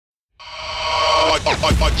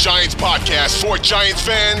A Giants podcast for Giants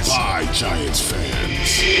fans By Giants fans.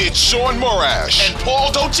 It's Sean Morash and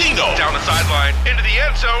Paul Dottino. Down the sideline, into the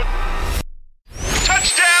end zone.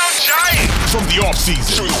 Touchdown, Giants! From the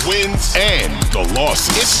offseason through the wins and the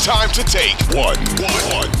losses, it's time to take one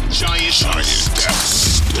Giant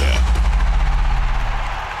step.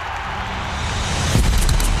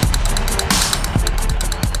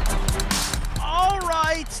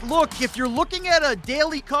 Look, if you're looking at a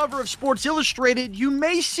daily cover of Sports Illustrated, you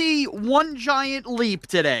may see one giant leap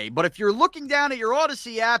today. But if you're looking down at your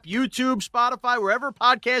Odyssey app, YouTube, Spotify, wherever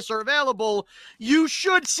podcasts are available, you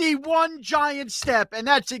should see one giant step. And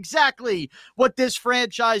that's exactly what this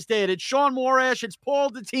franchise did. It's Sean Morash, it's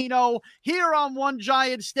Paul Dottino here on One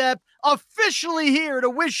Giant Step, officially here to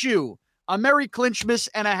wish you a Merry Clinchmas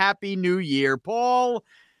and a Happy New Year. Paul,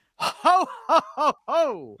 ho, ho, ho,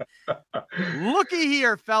 ho. Looky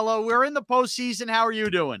here, fellow. We're in the postseason. How are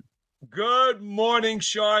you doing? Good morning,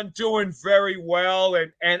 Sean. Doing very well.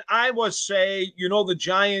 And I must say, the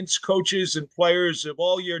Giants coaches and players have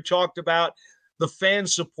all year talked about the fan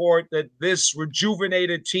support that this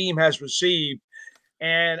rejuvenated team has received.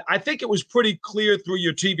 And I think it was pretty clear through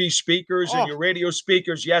your TV speakers and your radio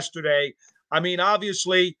speakers yesterday. I mean,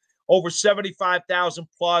 obviously, over 75,000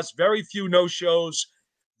 plus, very few no-shows.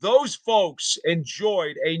 Those folks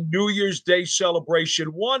enjoyed a New Year's Day celebration,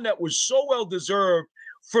 one that was so well-deserved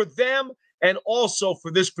for them and also for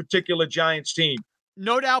this particular Giants team.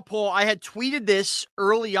 No doubt, Paul. I had tweeted this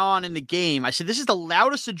early on in the game. I said, this is the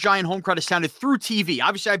loudest a Giant home crowd has sounded through TV.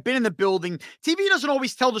 Obviously, I've been in the building. TV doesn't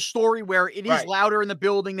always tell the story where it is louder in the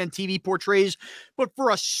building than TV portrays. But for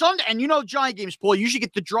a Sunday, and Giant games, Paul, you usually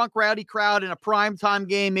get the drunk, rowdy crowd in a primetime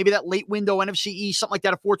game, maybe that late window NFC East, something like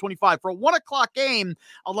that at 425. For a 1 o'clock game,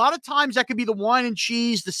 a lot of times that could be the wine and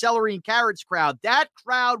cheese, the celery and carrots crowd. That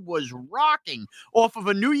crowd was rocking off of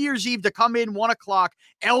a New Year's Eve to come in 1 o'clock.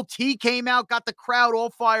 LT came out, got the crowd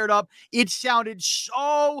all fired up. It sounded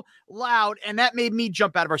so loud, and that made me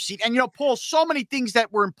jump out of our seat. And, Paul, so many things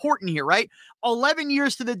that were important here, right? 11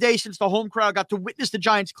 years to the day since the home crowd got to witness the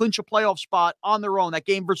Giants clinch a playoff spot on their own. That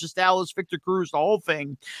game versus Dallas, Victor Cruz, the whole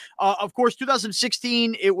thing. Of course,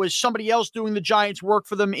 2016, it was somebody else doing the Giants' work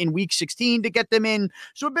for them in Week 16 to get them in.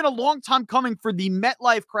 So it's been a long time coming for the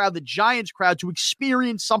MetLife crowd, the Giants crowd, to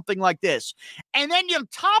experience something like this. And then on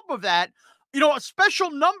top of that, a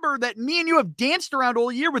special number that me and you have danced around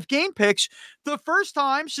all year with game picks. The first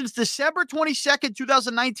time since December 22nd,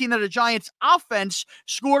 2019, that a Giants offense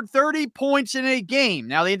scored 30 points in a game.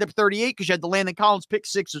 Now, they ended up 38 because you had the Landon Collins pick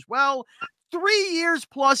 6 as well. 3 years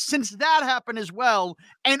plus since that happened as well.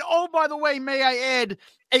 And oh, by the way, may I add,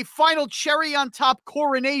 a final cherry on top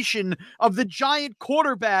coronation of the Giant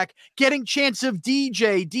quarterback getting chance of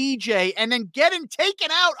DJ, and then getting taken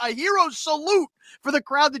out, a hero salute for the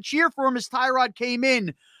crowd to cheer for him as Tyrod came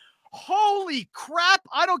in. Holy crap.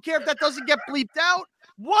 I don't care if that doesn't get bleeped out.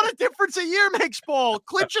 What a difference a year makes, Paul.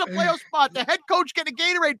 Clinching a playoff spot, the head coach getting a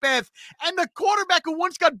Gatorade bath, and the quarterback who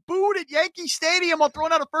once got booed at Yankee Stadium while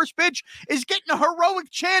throwing out a first pitch is getting a heroic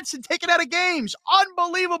chance and taken out of games.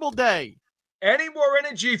 Unbelievable day. Any more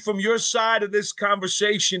energy from your side of this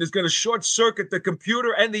conversation is going to short circuit the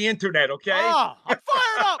computer and the internet, okay? I'm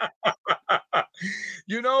fired up.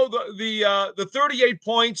 The 38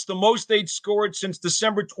 points, the most they'd scored since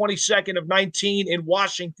December 22nd of 19 in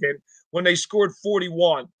Washington when they scored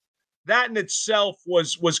 41. That in itself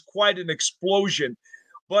was quite an explosion.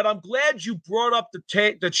 But I'm glad you brought up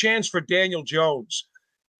the chance for Daniel Jones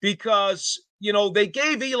because they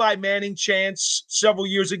gave Eli Manning chance several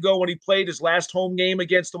years ago when he played his last home game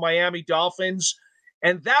against the Miami Dolphins.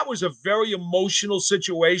 And that was a very emotional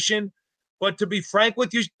situation. But to be frank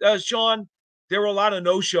with you, Sean, there were a lot of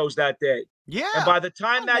no-shows that day. Yeah. And by the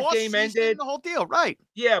time that game ended, the whole deal, right?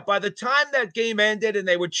 Yeah. By the time that game ended and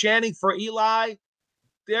they were chanting for Eli,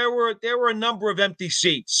 there were a number of empty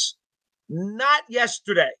seats. Not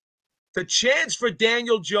yesterday. The chance for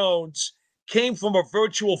Daniel Jones came from a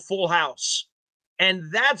virtual full house. And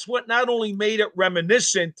that's what not only made it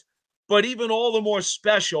reminiscent, but even all the more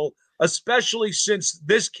special, especially since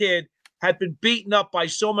this kid had been beaten up by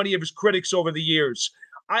so many of his critics over the years.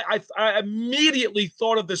 I immediately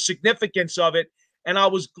thought of the significance of it, and I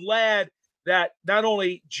was glad that not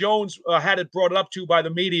only Jones had it brought up to by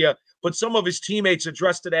the media, but some of his teammates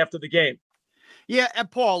addressed it after the game. Yeah, and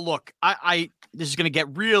Paul, look, this is going to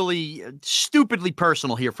get really stupidly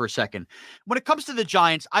personal here for a second. When it comes to the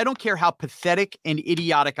Giants, I don't care how pathetic and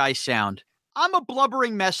idiotic I sound. I'm a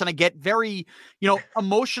blubbering mess, and I get very,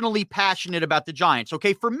 emotionally passionate about the Giants.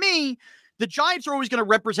 Okay, for me, the Giants are always going to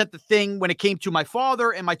represent the thing when it came to my father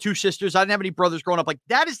and my two sisters. I didn't have any brothers growing up. Like,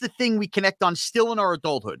 that is the thing we connect on still in our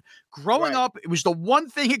adulthood. Growing up, it was the one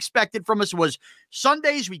thing expected from us was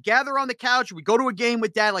Sundays, we gather on the couch, we go to a game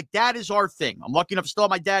with dad. Like, that is our thing. I'm lucky enough to still have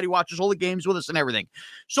my dad who watches all the games with us and everything.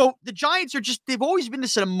 So the Giants are just, they've always been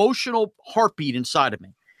this emotional heartbeat inside of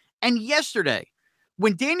me. And yesterday,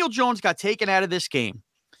 when Daniel Jones got taken out of this game,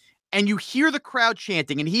 and you hear the crowd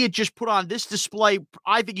chanting, and he had just put on this display,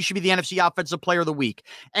 I think he should be the NFC Offensive Player of the Week.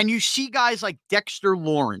 And you see guys like Dexter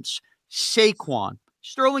Lawrence, Saquon,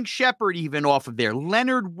 Sterling Shepard even off of there,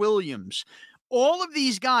 Leonard Williams, all of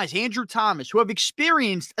these guys, Andrew Thomas, who have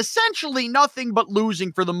experienced essentially nothing but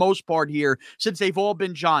losing for the most part here since they've all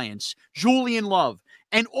been Giants, Julian Love,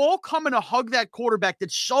 and all coming to hug that quarterback that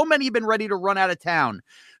so many have been ready to run out of town.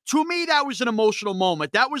 To me, that was an emotional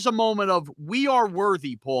moment. That was a moment of, we are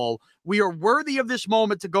worthy, Paul. We are worthy of this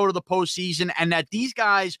moment to go to the postseason, and that these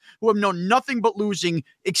guys who have known nothing but losing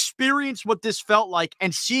experience what this felt like,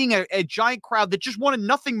 and seeing a giant crowd that just wanted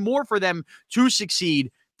nothing more for them to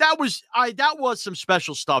succeed. That was some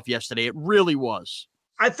special stuff yesterday. It really was.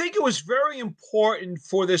 I think it was very important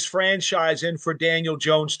for this franchise and for Daniel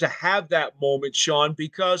Jones to have that moment, Sean,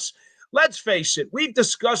 because let's face it, we've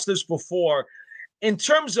discussed this before. In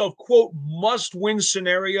terms of, quote, must-win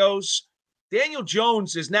scenarios, Daniel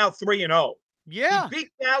Jones is now 3-0. Yeah. He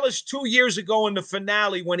beat Dallas 2 years ago in the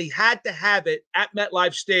finale when he had to have it at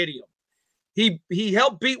MetLife Stadium. He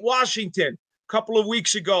helped beat Washington a couple of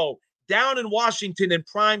weeks ago down in Washington in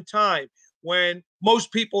prime time when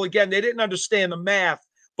most people, again, they didn't understand the math,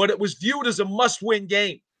 but it was viewed as a must-win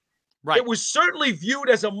game. Right. It was certainly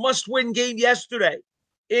viewed as a must-win game yesterday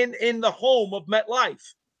in the home of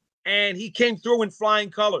MetLife. And he came through in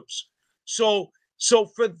flying colors. So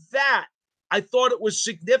for that, I thought it was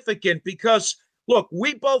significant because, look,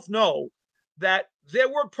 we both know that there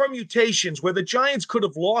were permutations where the Giants could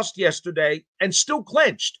have lost yesterday and still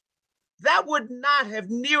clinched. That would not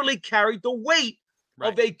have nearly carried the weight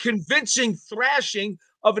of a convincing thrashing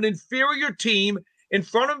of an inferior team in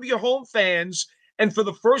front of your home fans, and for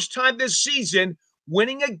the first time this season,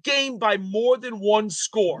 winning a game by more than one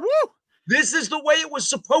score. Woo! This is the way it was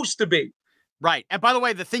supposed to be. Right. And by the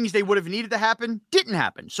way, the things they would have needed to happen didn't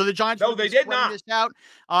happen. So the Giants they did not. This out,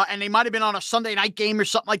 and they might have been on a Sunday night game or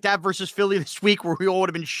something like that versus Philly this week where we all would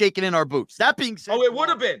have been shaking in our boots. That being said. Oh, it would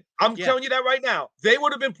have been. I'm telling you that right now. They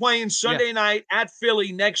would have been playing Sunday night at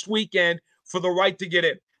Philly next weekend for the right to get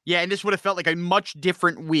in. Yeah, and this would have felt like a much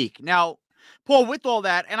different week. Now, Paul, with all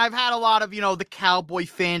that, and I've had a lot of, the Cowboy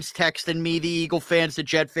fans texting me, the Eagle fans, the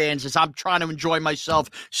Jet fans, as I'm trying to enjoy myself,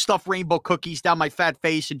 stuff rainbow cookies down my fat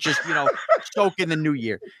face and just, soak in the new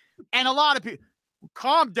year. And a lot of people,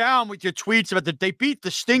 calm down with your tweets about that they beat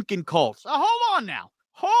the stinking Colts. Hold on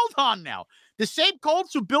now. The same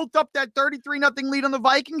Colts who built up that 33-0 lead on the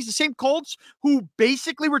Vikings, the same Colts who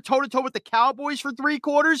basically were toe-to-toe with the Cowboys for 3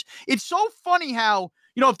 quarters. It's so funny how,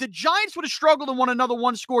 if the Giants would have struggled and won another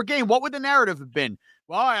one-score game, what would the narrative have been?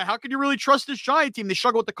 Well, how can you really trust this Giant team? They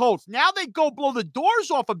struggle with the Colts. Now they go blow the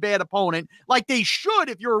doors off a bad opponent like they should.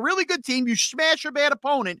 If you're a really good team, you smash a bad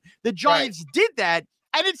opponent. The Giants did that,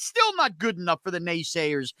 and it's still not good enough for the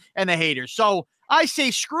naysayers and the haters. So I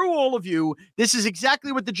say, screw all of you. This is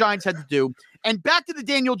exactly what the Giants had to do. And back to the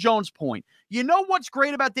Daniel Jones point. You know what's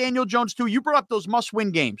great about Daniel Jones, too? You brought up those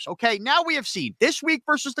must-win games. Okay, now we have seen this week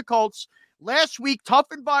versus the Colts. Last week, tough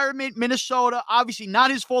environment, Minnesota. Obviously,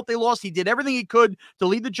 not his fault they lost. He did everything he could to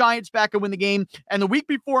lead the Giants back and win the game. And the week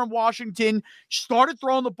before in Washington, started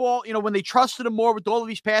throwing the ball, when they trusted him more with all of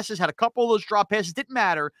these passes, had a couple of those drop passes. Didn't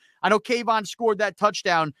matter. I know Kayvon scored that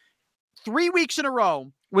touchdown. 3 weeks in a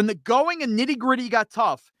row, when the going and nitty-gritty got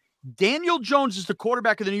tough, Daniel Jones is the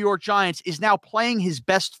quarterback of the New York Giants, is now playing his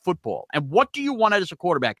best football. And what do you want out as a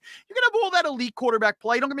quarterback? You're going to have all that elite quarterback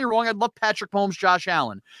play. Don't get me wrong. I love Patrick Mahomes, Josh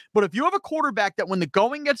Allen. But if you have a quarterback that when the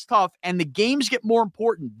going gets tough and the games get more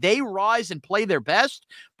important, they rise and play their best,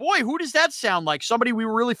 boy, who does that sound like? Somebody we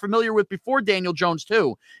were really familiar with before Daniel Jones,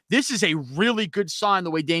 too. This is a really good sign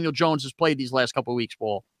the way Daniel Jones has played these last couple of weeks,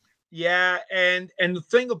 Paul. Yeah, and the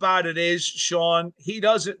thing about it is, Sean, he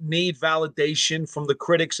doesn't need validation from the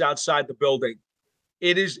critics outside the building.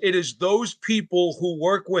 It is those people who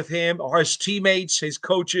work with him, or his teammates, his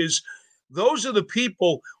coaches. Those are the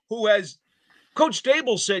people who, as Coach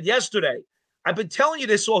Dable said yesterday, I've been telling you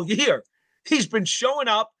this all year. He's been showing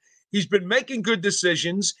up. He's been making good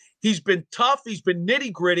decisions. He's been tough. He's been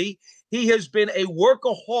nitty-gritty. He has been a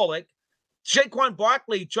workaholic. Saquon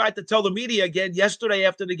Barkley tried to tell the media again yesterday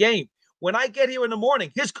after the game, when I get here in the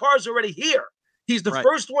morning, his car's already here. He's the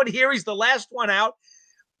first one here. He's the last one out.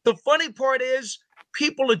 The funny part is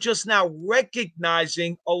people are just now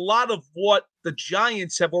recognizing a lot of what the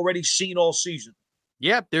Giants have already seen all season.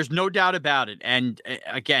 Yeah, there's no doubt about it. And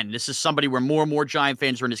again, this is somebody where more and more Giant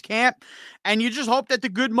fans are in his camp. And you just hope that the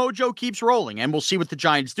good mojo keeps rolling. And we'll see what the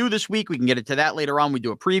Giants do this week. We can get into that later on. We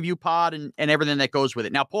do a preview pod and everything that goes with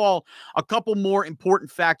it. Now, Paul, a couple more important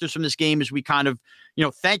factors from this game as we kind of,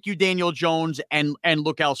 thank you, Daniel Jones, and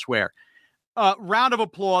look elsewhere. Round of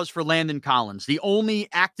applause for Landon Collins, the only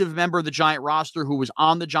active member of the Giant roster who was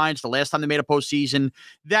on the Giants the last time they made a postseason.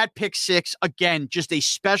 That pick six, again, just a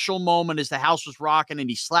special moment as the house was rocking and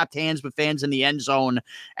he slapped hands with fans in the end zone.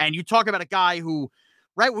 And you talk about a guy who,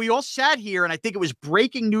 right, we all sat here, and I think it was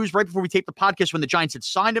breaking news right before we taped the podcast when the Giants had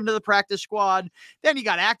signed him to the practice squad. Then he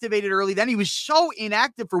got activated early. Then he was so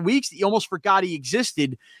inactive for weeks that you almost forgot he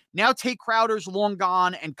existed. Now Tate Crowder's long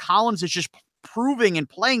gone, and Collins is just proving and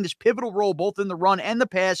playing this pivotal role both in the run and the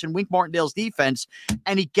pass in Wink Martindale's defense,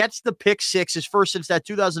 and he gets the pick six, his first since that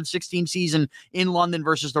 2016 season in London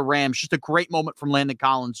versus the Rams. Just a great moment from Landon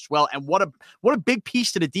Collins as well, and what a big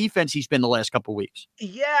piece to the defense he's been the last couple of weeks.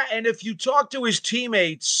 Yeah, and if you talk to his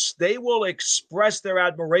teammates, they will express their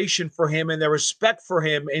admiration for him and their respect for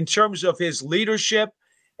him in terms of his leadership,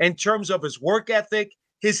 in terms of his work ethic,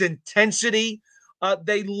 his intensity.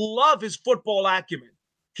 They love his football acumen.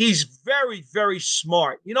 He's very, very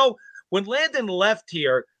smart. When Landon left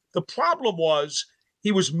here, the problem was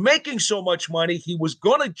he was making so much money. He was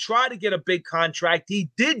going to try to get a big contract. He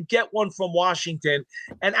did get one from Washington.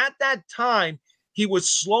 And at that time, he was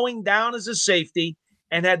slowing down as a safety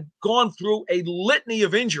and had gone through a litany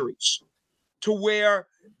of injuries to where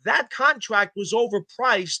that contract was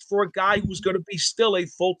overpriced for a guy who was going to be still a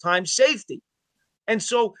full-time safety. And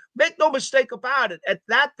so make no mistake about it. At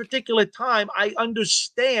that particular time, I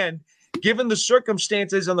understand, given the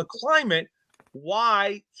circumstances and the climate,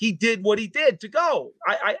 why he did what he did to go.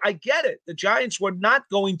 I get it. The Giants were not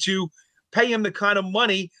going to pay him the kind of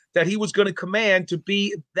money that he was going to command to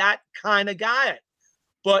be that kind of guy.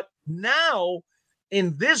 But now,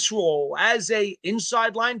 in this role as a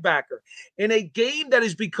inside linebacker, in a game that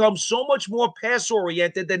has become so much more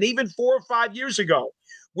pass-oriented than even 4 or 5 years ago,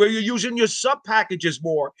 where you're using your sub packages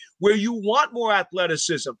more, where you want more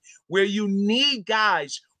athleticism, where you need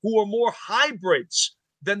guys who are more hybrids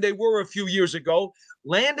than they were a few years ago,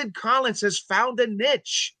 Landon Collins has found a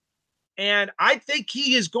niche. And I think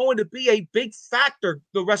he is going to be a big factor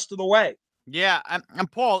the rest of the way. Yeah,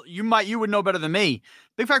 and Paul, you would know better than me.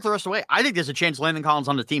 Big factor the rest of the way. I think there's a chance Landon Collins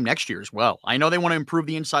on the team next year as well. I know they want to improve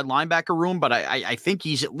the inside linebacker room, but I think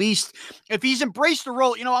he's at least, if he's embraced the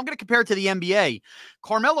role, I'm going to compare it to the NBA.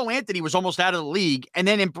 Carmelo Anthony was almost out of the league and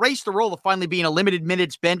then embraced the role of finally being a limited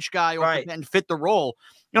minutes bench guy and fit the role.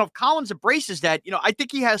 If Collins embraces that, I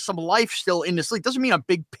think he has some life still in this league. Doesn't mean a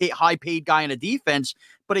big, high-paid guy in a defense,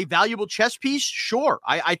 but a valuable chess piece, sure.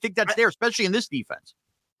 I think that's there, especially in this defense.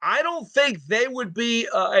 I don't think they would be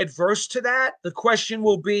adverse to that. The question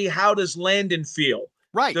will be, how does Landon feel?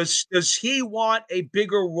 Right. Does he want a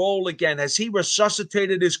bigger role again? Has he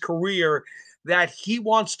resuscitated his career that he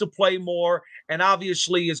wants to play more and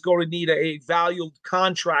obviously is going to need a valued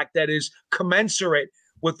contract that is commensurate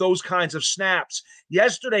with those kinds of snaps?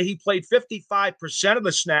 Yesterday, he played 55% of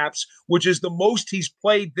the snaps, which is the most he's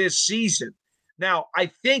played this season. Now, I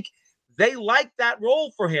think they like that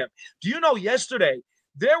role for him. Do you know yesterday,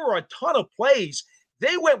 there were a ton of plays.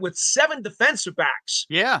 They went with 7 defensive backs,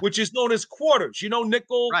 which is known as quarters.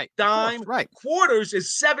 Nickel, dime. Right. Quarters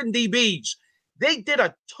is 7 DBs. They did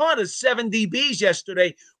a ton of 7 DBs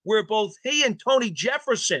yesterday where both he and Tony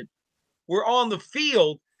Jefferson were on the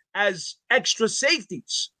field as extra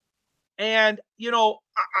safeties. And,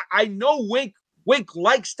 I know Wink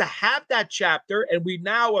likes to have that chapter, and we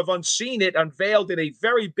now have unseen it unveiled in a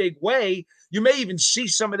very big way. You may even see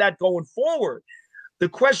some of that going forward. The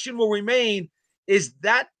question will remain, is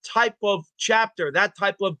that type of chapter, that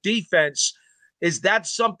type of defense, is that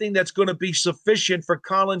something that's going to be sufficient for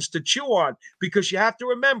Collins to chew on? Because you have to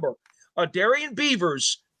remember, Darian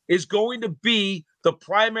Beavers is going to be the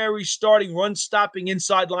primary starting run-stopping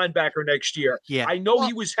inside linebacker next year. Yeah. I know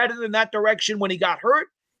he was headed in that direction when he got hurt,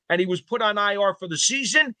 and he was put on IR for the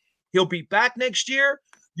season. He'll be back next year.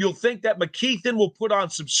 You'll think that McKeithen will put on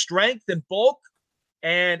some strength and bulk,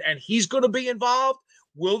 and he's going to be involved.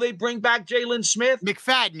 Will they bring back Jalen Smith?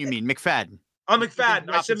 McFadden, you mean? McFadden. McFadden.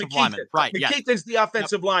 I said McKeithen. Right. McKeithen's the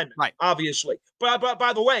offensive lineman, obviously. But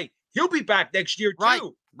by the way, he'll be back next year,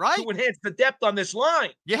 too. Right. To enhance the depth on this line.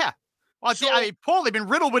 Yeah. Well, Paul, they've been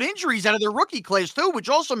riddled with injuries out of their rookie class, too, which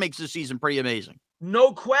also makes the season pretty amazing.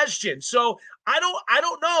 No question. So I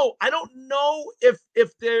don't know. I don't know if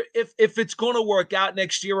it's going to work out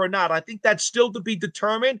next year or not. I think that's still to be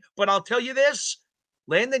determined. But I'll tell you this: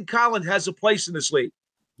 Landon Collins has a place in this league.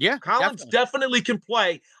 Yeah, Collins definitely can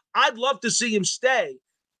play. I'd love to see him stay,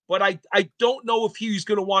 but I don't know if he's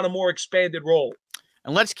going to want a more expanded role.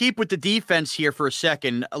 And let's keep with the defense here for a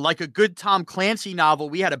second. Like a good Tom Clancy novel,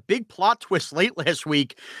 we had a big plot twist late last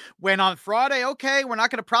week when on Friday, okay, we're not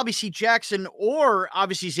going to probably see Jackson or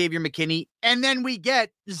obviously Xavier McKinney. And then we get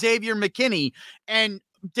Xavier McKinney. And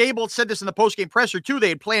Dable said this in the postgame presser too. They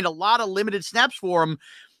had planned a lot of limited snaps for him.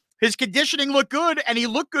 His conditioning looked good, and he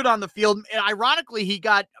looked good on the field. And ironically, he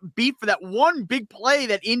got beat for that one big play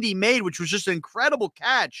that Indy made, which was just an incredible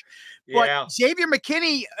catch. Yeah. But Xavier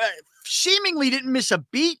McKinney seemingly didn't miss a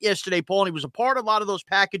beat yesterday, Paul, and he was a part of a lot of those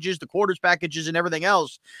packages, the quarters packages and everything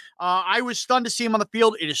else. I was stunned to see him on the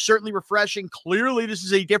field. It is certainly refreshing. Clearly, this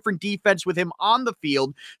is a different defense with him on the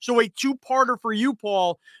field. So a two-parter for you,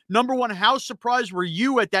 Paul. Number one, how surprised were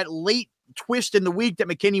you at that late twist in the week that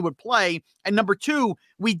McKinney would play? And number two,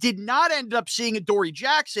 we did not end up seeing a Dory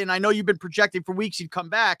Jackson. I know you've been projecting for weeks he'd come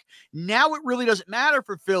back. Now it really doesn't matter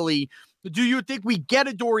for Philly. Do you think we get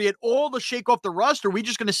a Dory at all to shake off the rust, or are we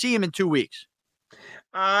just going to see him in 2 weeks?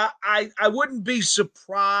 I wouldn't be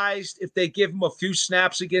surprised if they give him a few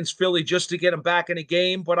snaps against Philly just to get him back in a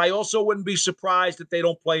game, but I also wouldn't be surprised if they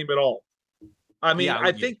don't play him at all. I mean,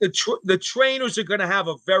 I think the trainers are going to have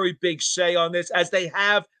a very big say on this, as they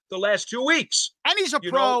have the last 2 weeks. And he's a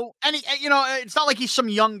pro. And it's not like he's some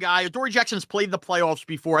young guy. Dory Jackson's played the playoffs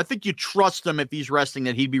before. I think you trust him if he's resting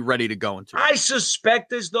that he'd be ready to go into it. I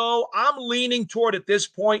suspect as though I'm leaning toward at this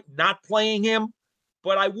point not playing him,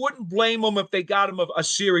 but I wouldn't blame him if they got him a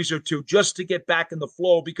series or two just to get back in the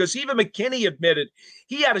flow, because even McKinney admitted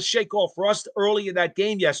he had to shake off rust early in that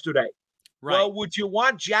game yesterday. Right. Well, would you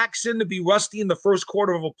want Jackson to be rusty in the first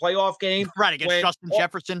quarter of a playoff game? Right, against Justin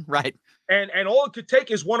Jefferson, right. And all it could take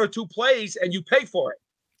is one or two plays and you pay for it.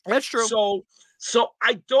 That's true. So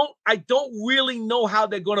I don't really know how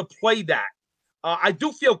they're going to play that. I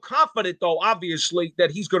do feel confident, though, obviously, that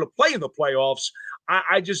he's going to play in the playoffs.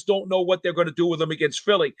 I just don't know what they're going to do with him against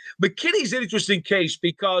Philly. McKinney's an interesting case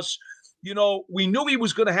because, we knew he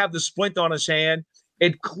was going to have the splint on his hand.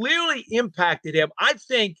 It clearly impacted him. I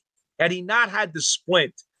think had he not had the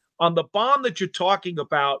splint on the bomb that you're talking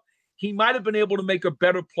about, he might have been able to make a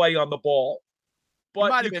better play on the ball.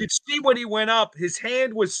 But you could see when he went up, his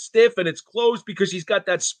hand was stiff and it's closed because he's got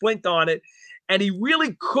that splint on it. And he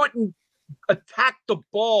really couldn't attack the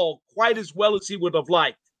ball quite as well as he would have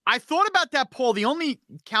liked. I thought about that, Paul. The only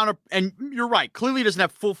counter, and you're right, clearly doesn't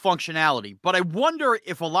have full functionality. But I wonder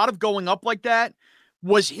if a lot of going up like that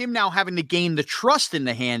was him now having to gain the trust in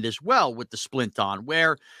the hand as well with the splint on,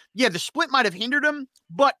 where, the splint might have hindered him,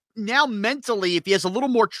 but now mentally, if he has a little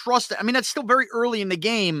more trust, I mean, that's still very early in the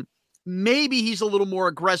game. Maybe he's a little more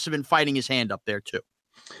aggressive in fighting his hand up there too.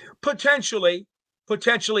 Potentially.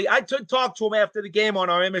 I talked to him after the game on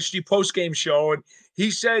our MSG postgame show, and he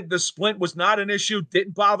said the splint was not an issue,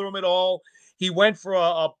 didn't bother him at all. He went for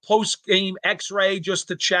a post-game X-ray just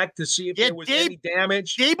to check to see if there was any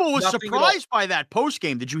damage. Dable was surprised by that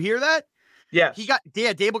post-game. Did you hear that? Yes.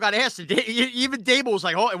 Dable got asked. And even Dable was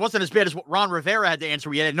like, "Oh, it wasn't as bad as what Ron Rivera had to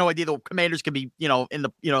answer. We had no idea the Commanders could be,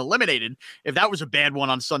 eliminated if that was a bad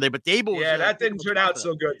one on Sunday." But Dable, that didn't turn out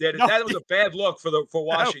so good, did it? No, that was a bad look for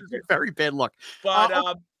Washington. That was a very bad look.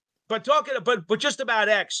 But just about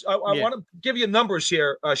X, I want to give you numbers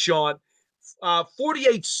here, Sean.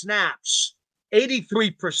 48 snaps,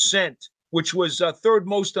 83%, which was third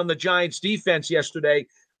most on the Giants defense yesterday.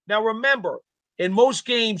 Now remember, in most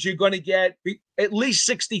games, you're going to get at least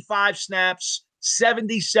 65 snaps,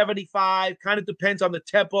 70, 75, kind of depends on the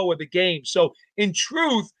tempo of the game. So in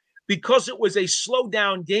truth, because it was a slow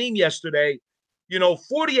down game yesterday,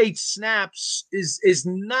 48 snaps is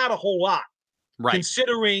not a whole lot, right?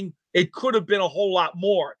 Considering it could have been a whole lot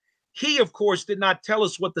more. He, of course, did not tell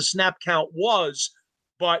us what the snap count was,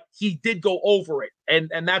 but he did go over it.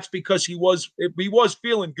 And that's because he was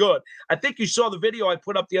feeling good. I think you saw the video I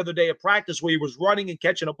put up the other day at practice where he was running and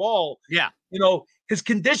catching a ball. Yeah. His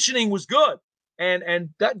conditioning was good. And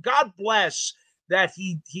that, God bless that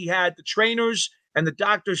he had the trainers and the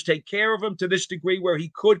doctors take care of him to this degree where he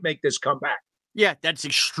could make this comeback. Yeah, that's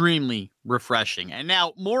extremely refreshing. And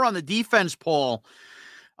now more on the defense, Paul.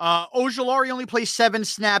 Ojulari only plays 7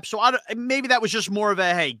 snaps, so maybe that was just more of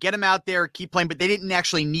a, hey, get him out there, keep playing, but they didn't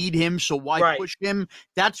actually need him, so why push him?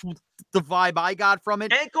 That's the vibe I got from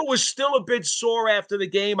it. Ankle was still a bit sore after the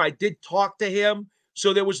game. I did talk to him,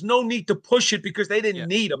 so there was no need to push it because they didn't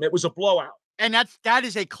need him. It was a blowout. And that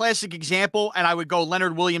is a classic example, and I would go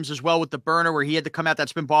Leonard Williams as well with the burner where he had to come out.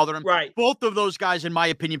 That's been bothering him. Right. Both of those guys, in my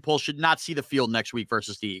opinion, Paul, should not see the field next week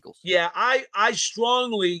versus the Eagles. Yeah, I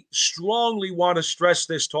strongly want to stress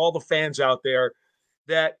this to all the fans out there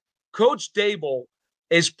that Coach Dable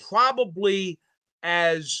is probably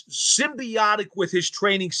as symbiotic with his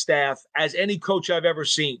training staff as any coach I've ever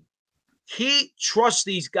seen. He trusts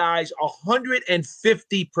these guys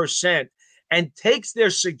 150% and takes their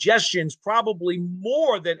suggestions probably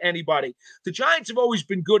more than anybody. The Giants have always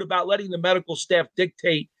been good about letting the medical staff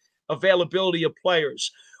dictate availability of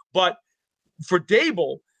players. But for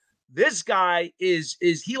Dable, this guy is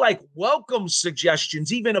he like welcomes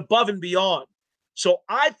suggestions even above and beyond. So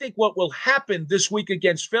I think what will happen this week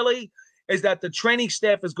against Philly is that the training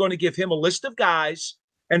staff is going to give him a list of guys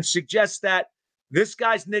and suggest that this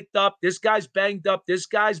guy's nicked up, this guy's banged up, this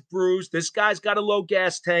guy's bruised, this guy's got a low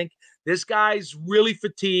gas tank, this guy's really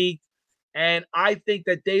fatigued. And I think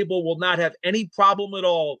that Dable will not have any problem at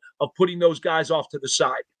all of putting those guys off to the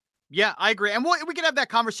side. Yeah, I agree. And we can have that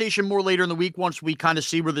conversation more later in the week once we kind of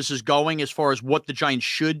see where this is going as far as what the Giants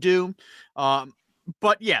should do.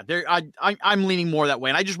 But yeah, I'm leaning more that way.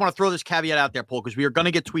 And I just want to throw this caveat out there, Paul, because we are going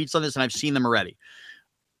to get tweets on this, and I've seen them already.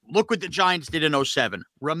 Look what the Giants did in 2007.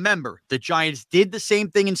 Remember, the Giants did the same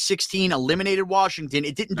thing in 2016, eliminated Washington.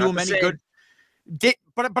 It didn't do them any good.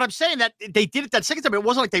 But I'm saying that they did it that second time. It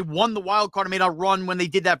wasn't like they won the wild card and made a run when they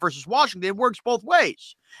did that versus Washington. It works both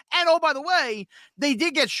ways. And, oh, by the way, they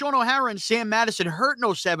did get Sean O'Hara and Sam Madison hurt in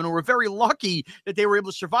 2007, and were very lucky that they were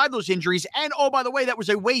able to survive those injuries. And, oh, by the way, that was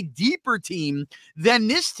a way deeper team than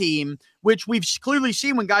this team, which we've clearly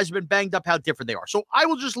seen when guys have been banged up how different they are. So I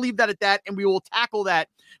will just leave that at that, and we will tackle that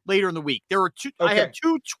later in the week. There are two. Okay. I had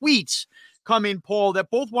two tweets come in, Paul, that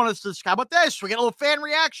both want us to discuss. How about this? We get a little fan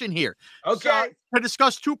reaction here. Okay. So, to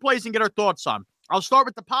discuss two plays and get our thoughts on. I'll start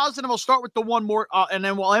with the positive. I'll start with the one more, and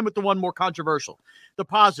then we'll end with the one more controversial. The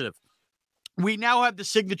positive. We now have the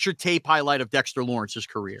signature tape highlight of Dexter Lawrence's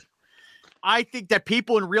career. I think that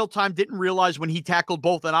people in real time didn't realize when he tackled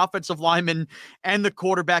both an offensive lineman and the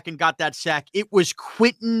quarterback and got that sack, it was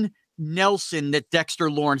Quentin Nelson that Dexter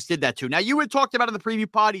Lawrence did that to. Now, you had talked about in the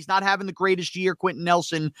preview pod, he's not having the greatest year, Quentin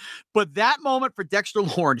Nelson, but that moment for Dexter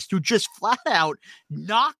Lawrence to just flat out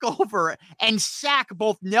knock over and sack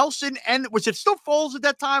both Nelson and, was it still Foles at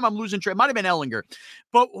that time? I'm losing track. It might have been Ellinger,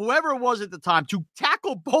 but whoever it was at the time, to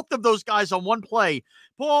tackle both of those guys on one play.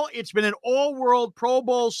 Paul, it's been an all-world Pro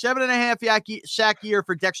Bowl 7.5 sack year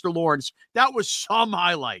for Dexter Lawrence. That was some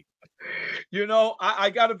highlight. You know, I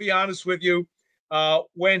got to be honest with you.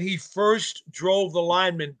 When he first drove the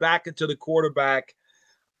lineman back into the quarterback,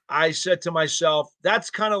 I said to myself, that's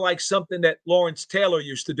kind of like something that Lawrence Taylor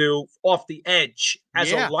used to do off the edge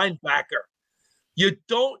as a linebacker. You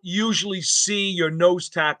don't usually see your nose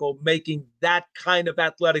tackle making that kind of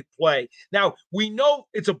athletic play. Now, we know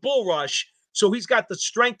it's a bull rush, so he's got the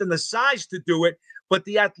strength and the size to do it, but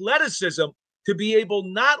the athleticism to be able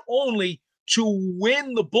not only to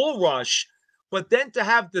win the bull rush, but then to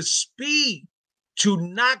have the speed to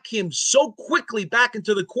knock him so quickly back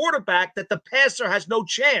into the quarterback that the passer has no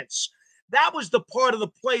chance. That was the part of the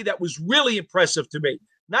play that was really impressive to me.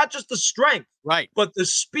 Not just the strength, right, but the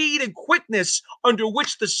speed and quickness under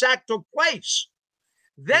which the sack took place.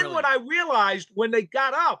 Then when I realized when they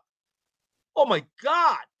got up, oh my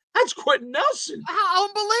God, that's Quentin Nelson. How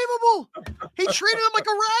unbelievable. He treated him like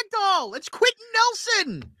a rag doll. It's Quentin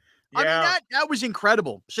Nelson. Yeah. I mean, that was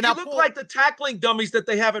incredible. So now, look like the tackling dummies that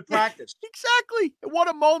they have at practice. Exactly. What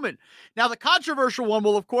a moment. Now, the controversial one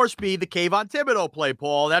will, of course, be the Kayvon Thibodeau play,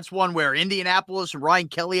 Paul. That's one where Indianapolis and Ryan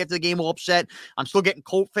Kelly after the game all upset. I'm still getting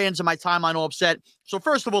Colt fans in my timeline all upset. So,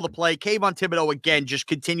 first of all, the play, Kayvon Thibodeau, again, just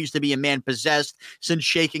continues to be a man possessed since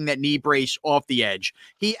shaking that knee brace off the edge.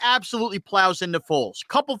 He absolutely plows into Foles.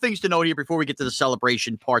 Couple things to note here before we get to the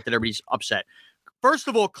celebration part that everybody's upset. First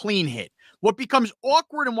of all, clean hit. What becomes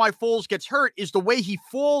awkward and why Foles gets hurt is the way he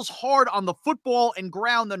falls hard on the football and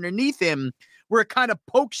ground underneath him, where it kind of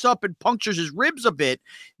pokes up and punctures his ribs a bit.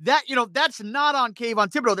 That, that's not on Kayvon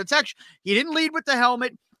Thibodeau. That's actually, he didn't lead with the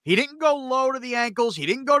helmet. He didn't go low to the ankles. He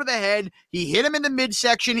didn't go to the head. He hit him in the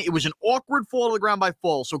midsection. It was an awkward fall to the ground by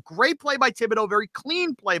Foles. So great play by Thibodeau, very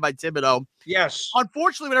clean play by Thibodeau. Yes.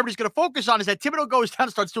 Unfortunately, what everybody's going to focus on is that Thibodeau goes down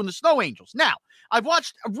and starts doing the snow angels. Now, I've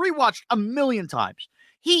rewatched a million times.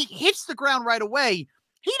 He hits the ground right away.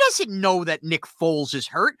 He doesn't know that Nick Foles is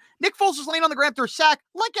hurt. Nick Foles is laying on the ground after a sack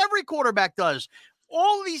like every quarterback does.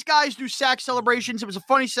 All of these guys do sack celebrations. It was a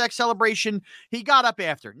funny sack celebration. He got up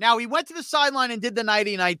after. Now, he went to the sideline and did the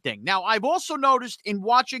nighty-night thing. Now, I've also noticed in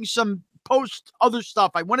watching some other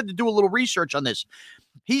stuff, I wanted to do a little research on this.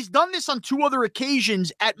 He's done this on two other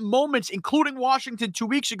occasions at moments, including Washington 2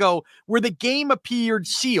 weeks ago, where the game appeared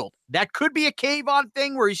sealed. That could be a Kayvon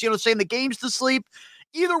thing where he's, saying the game's to sleep.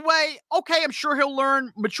 either way, okay, I'm sure he'll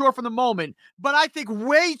learn, mature from the moment. But I think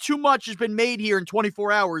way too much has been made here in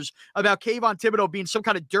 24 hours about Kayvon Thibodeau being some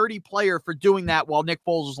kind of dirty player for doing that while Nick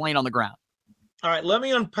Foles was laying on the ground. All right, let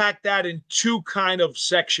me unpack that in two kind of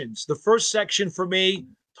sections. The first section for me,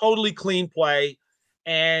 totally clean play.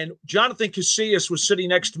 And Jonathan Casillas was sitting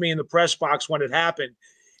next to me in the press box when it happened.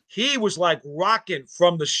 He was like rocking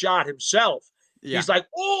from the shot himself. Yeah. He's like,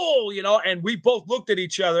 oh, and we both looked at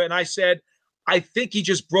each other and I said, I think he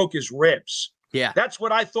just broke his ribs. Yeah. That's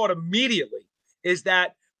what I thought immediately, is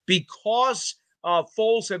that because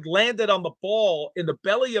Foles had landed on the ball in the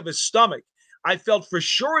belly of his stomach, I felt for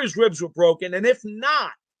sure his ribs were broken. And if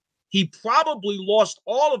not, he probably lost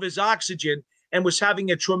all of his oxygen and was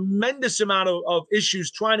having a tremendous amount of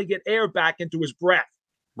issues trying to get air back into his breath.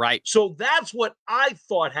 Right. So that's what I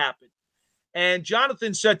thought happened. And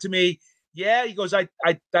Jonathan said to me, yeah, he goes, I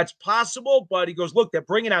that's possible. But he goes, look, they're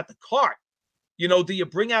bringing out the cart. Do you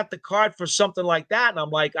bring out the cart for something like that? And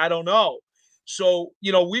I'm like, I don't know. So,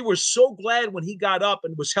 we were so glad when he got up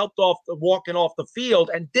and was helped off walking off the field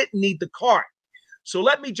and didn't need the cart. So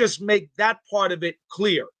let me just make that part of it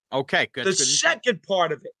clear. Okay, good. The second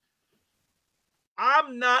part of it,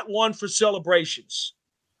 I'm not one for celebrations.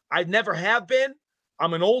 I never have been.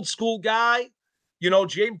 I'm an old school guy.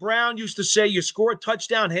 James Brown used to say, you score a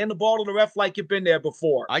touchdown, hand the ball to the ref like you've been there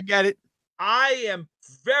before. I get it. I am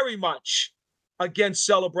very much against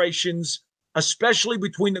celebrations, especially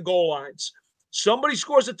between the goal lines. Somebody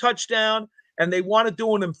scores a touchdown and they want to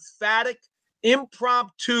do an emphatic,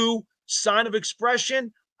 impromptu sign of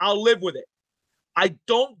expression, I'll live with it. I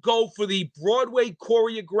don't go for the Broadway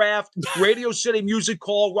choreographed Radio City Music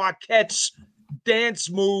Hall Rockettes dance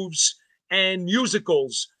moves and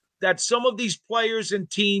musicals that some of these players and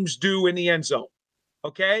teams do in the end zone.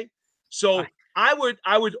 Okay? So I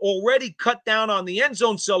would already cut down on the end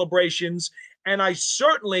zone celebrations, and I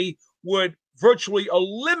certainly would virtually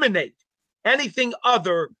eliminate anything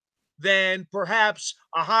other than perhaps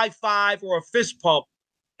a high five or a fist pump,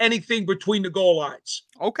 anything between the goal lines.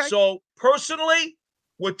 Okay. So personally,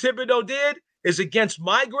 what Thibodeau did is against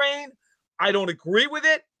my grain. I don't agree with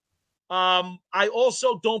it. I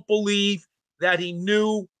also don't believe that he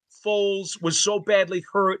knew Foles was so badly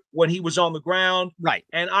hurt when he was on the ground. Right.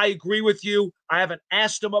 And I agree with you. I haven't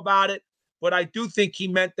asked him about it, but I do think he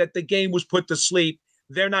meant that the game was put to sleep.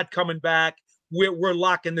 They're not coming back. We're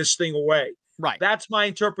locking this thing away. Right. That's my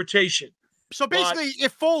interpretation. So basically,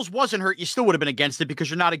 if Foles wasn't hurt, you still would have been against it because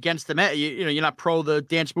you're not against them. You're not pro the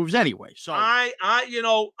dance moves anyway. So I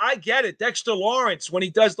get it. Dexter Lawrence, when he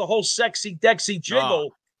does the whole sexy Dexy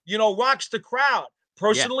jiggle, rocks the crowd.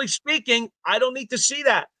 Personally speaking, I don't need to see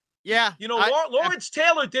that. Yeah. Lawrence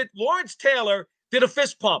Taylor did a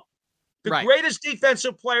fist pump. The greatest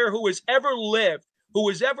defensive player who has ever lived, who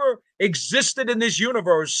has ever existed in this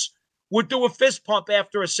universe, would do a fist pump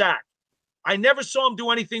after a sack. I never saw him do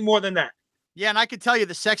anything more than that. Yeah, and I can tell you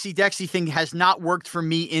the sexy Dexy thing has not worked for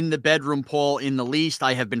me in the bedroom, Paul, in the least.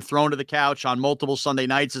 I have been thrown to the couch on multiple Sunday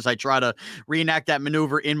nights as I try to reenact that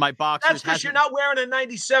maneuver in my boxers. That's because you're not wearing a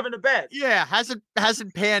 97 to bed. Yeah,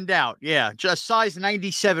 hasn't panned out. Yeah, just size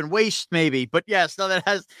 97 waist maybe. But yes, no,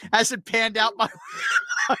 that hasn't panned out my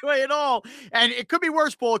way at all. And it could be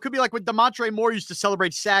worse, Paul. It could be like when DeMontre Moore used to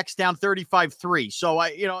celebrate sacks down 35-3. So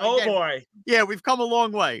boy. Yeah, we've come a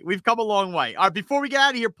long way. All right, before we get out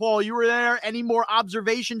of here, Paul, you were there. Any more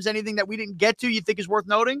observations, anything that we didn't get to you think is worth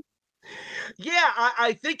noting? Yeah,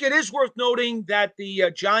 I think it is worth noting that the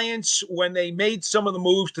Giants, when they made some of the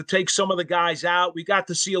moves to take some of the guys out, we got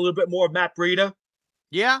to see a little bit more of Matt Breida.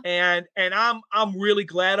 Yeah. And I'm really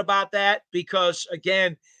glad about that because,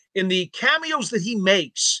 again, in the cameos that he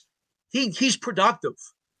makes, he's productive.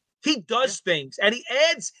 He does things, and he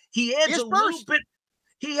adds a little bit.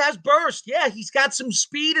 He has burst. Yeah, he's got some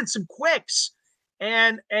speed and some quicks.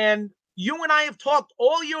 And you and I have talked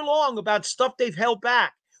all year long about stuff they've held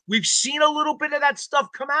back. We've seen a little bit of that stuff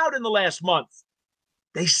come out in the last month.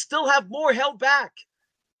 They still have more held back.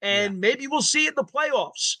 And maybe we'll see it in the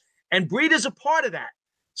playoffs. And Breida's a part of that.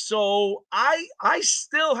 So I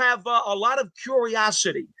still have a lot of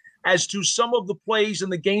curiosity as to some of the plays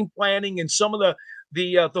and the game planning and some of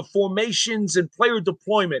the formations and player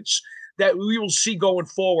deployments that we will see going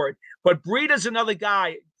forward. But Breida's another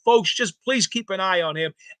guy. Folks, just please keep an eye on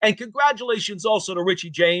him. And congratulations also to Richie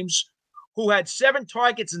James, who had 7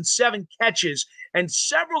 targets and 7 catches, and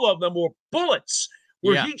several of them were bullets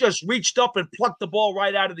where he just reached up and plucked the ball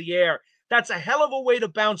right out of the air. That's a hell of a way to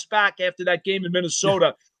bounce back after that game in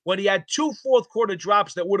Minnesota when he had 2 fourth-quarter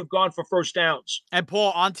drops that would have gone for first downs. And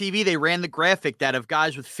Paul, on TV, they ran the graphic that of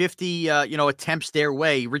guys with 50, attempts their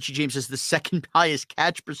way, Richie James has the second highest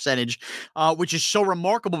catch percentage, which is so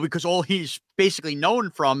remarkable because all he's basically known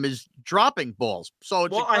from is dropping balls. So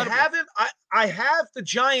it's incredible. I have the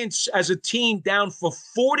Giants as a team down for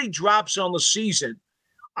 40 drops on the season.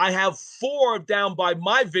 I have 4 down by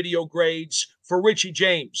my video grades for Richie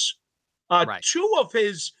James. Right. Two of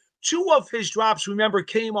his drops, remember,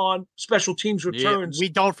 came on special teams returns. Yeah, we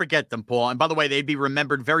don't forget them, Paul. And by the way, they'd be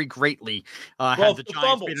remembered very greatly. Had the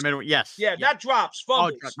Giants been a yes. Yeah, not drops,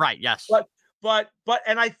 fumbles. Oh, right, yes. But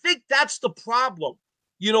and I think that's the problem.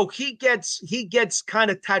 He gets kind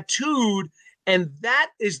of tattooed, and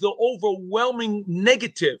that is the overwhelming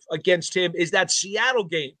negative against him is that Seattle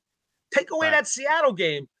game. Take away that Seattle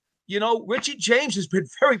game. Richie James has been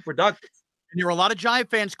very productive. And there were a lot of Giant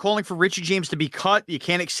fans calling for Richie James to be cut. You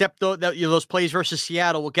can't accept those plays versus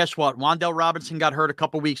Seattle. Well, guess what? Wan'Dale Robinson got hurt a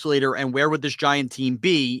couple weeks later, and where would this Giant team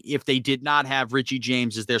be if they did not have Richie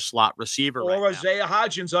James as their slot receiver? Or Isaiah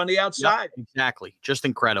Hodgins on the outside. Yep, exactly. Just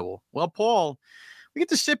incredible. Well, Paul, we get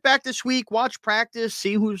to sit back this week, watch practice,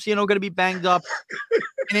 see who's going to be banged up.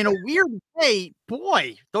 And in a weird way,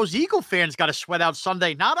 boy, those Eagle fans got to sweat out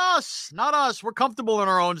Sunday. Not us. We're comfortable in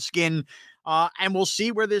our own skin. And we'll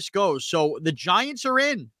see where this goes. So the Giants are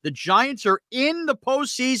in. The Giants are in the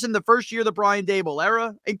postseason, the first year of the Brian Daboll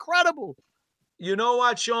era. Incredible. You know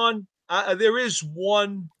what, Sean? There is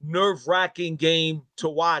one nerve-wracking game to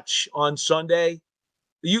watch on Sunday.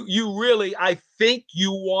 You really, I think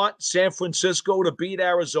you want San Francisco to beat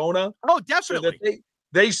Arizona. Oh, definitely. So that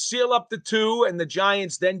they seal up the 2, and the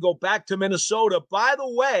Giants then go back to Minnesota. By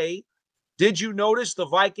the way, did you notice the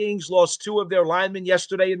Vikings lost 2 of their linemen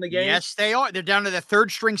yesterday in the game? Yes, they are. They're down to their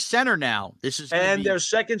 3rd-string center now. Their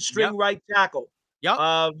 2nd-string right tackle. Yep.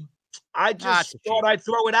 I just thought I'd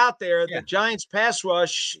throw it out there. Yeah. The Giants pass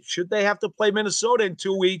rush, should they have to play Minnesota in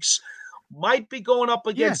 2 weeks, might be going up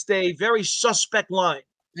against a very suspect line.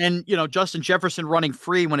 And, Justin Jefferson running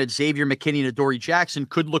free when it's Xavier McKinney and Adoree Jackson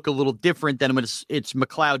could look a little different than when it's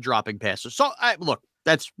McLeod dropping passes. So, look,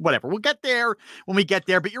 that's whatever. We'll get there when we get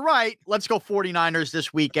there. But you're right. Let's go 49ers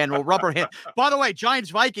this weekend. We'll rubber hit. By the way,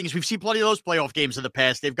 Giants-Vikings, we've seen plenty of those playoff games in the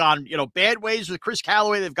past. They've gone, bad ways with Chris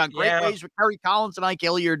Callaway. They've gone great ways with Kerry Collins and Ike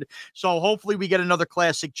Hilliard. So hopefully we get another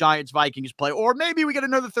classic Giants-Vikings play. Or maybe we get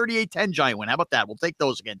another 38-10 Giant win. How about that? We'll take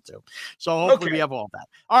those again, too. So hopefully we have all that.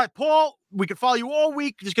 All right, Paul, we can follow you all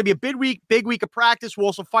week. There's going to be a big week of practice. We'll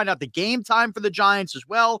also find out the game time for the Giants as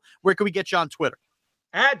well. Where can we get you on Twitter?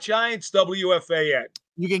 At Giants WFAN.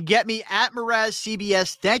 You can get me at Mraz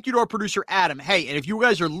CBS. Thank you to our producer, Adam. Hey, and if you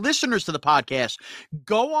guys are listeners to the podcast,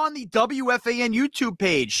 go on the WFAN YouTube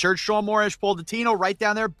page. Search Sean Morash, Paul Dottino, right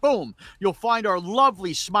down there. Boom. You'll find our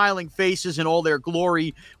lovely smiling faces in all their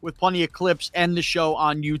glory with plenty of clips and the show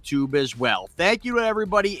on YouTube as well. Thank you to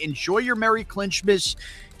everybody. Enjoy your Merry Clinchmas.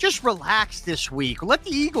 Just relax this week. Let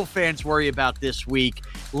the Eagle fans worry about this week.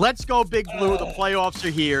 Let's go Big Blue. The playoffs are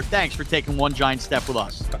here. Thanks for taking one giant step with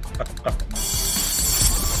us.